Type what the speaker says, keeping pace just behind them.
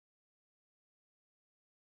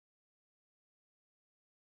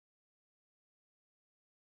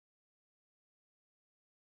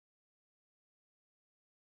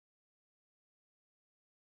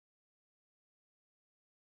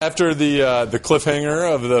After the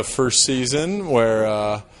cliffhanger of the first season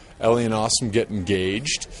where Ellie and Awesome get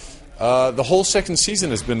engaged, the whole second season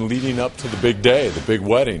has been leading up to the big day, the big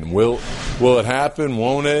wedding. Will it happen?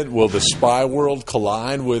 Won't it? Will the spy world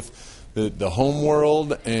collide with the home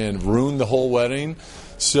world and ruin the whole wedding?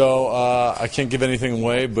 So I can't give anything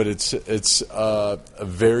away, but it's a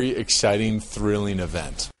very exciting, thrilling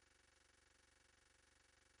event.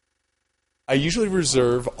 I usually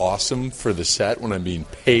reserve Awesome for the set when I'm being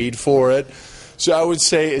paid for it. So I would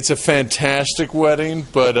say it's a fantastic wedding,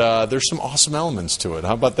 but there's some awesome elements to it.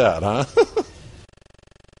 How about that, huh?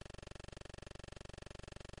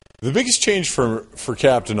 The biggest change for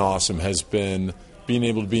Captain Awesome has been being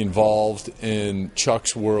able to be involved in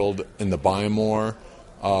Chuck's world in the Bymore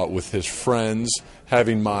with his friends,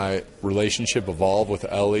 having my relationship evolve with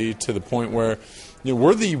Ellie to the point where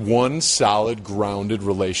we're the one solid, grounded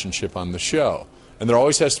relationship on the show. And there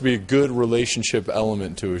always has to be a good relationship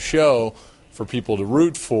element to a show for people to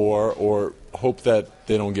root for or hope that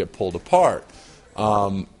they don't get pulled apart.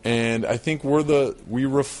 And I think we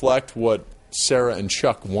reflect what Sarah and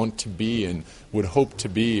Chuck want to be and would hope to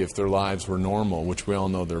be if their lives were normal, which we all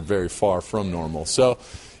know they're very far from normal. So,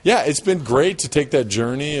 yeah, it's been great to take that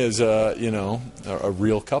journey as a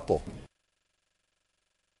real couple.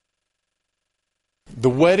 The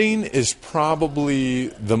wedding is probably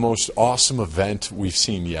the most awesome event we've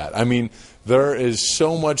seen yet. I mean, there is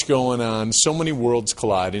so much going on, so many worlds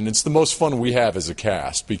colliding. It's the most fun we have as a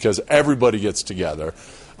cast because everybody gets together.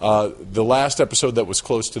 The last episode that was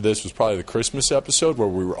close to this was probably the Christmas episode where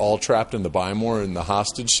we were all trapped in the Bymore in the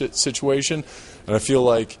hostage situation. And I feel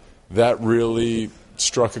like that really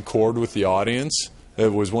struck a chord with the audience.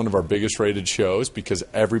 It was one of our biggest rated shows because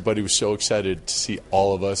everybody was so excited to see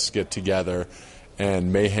all of us get together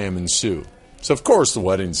and mayhem ensue. So, of course, the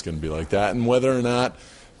wedding's going to be like that. And whether or not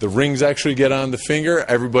the rings actually get on the finger,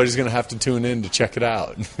 everybody's going to have to tune in to check it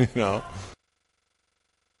out.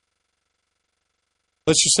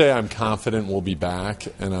 Let's just say I'm confident we'll be back,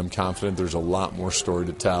 and I'm confident there's a lot more story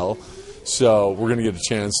to tell. So we're going to get a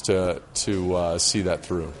chance to see that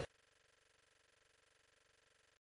through.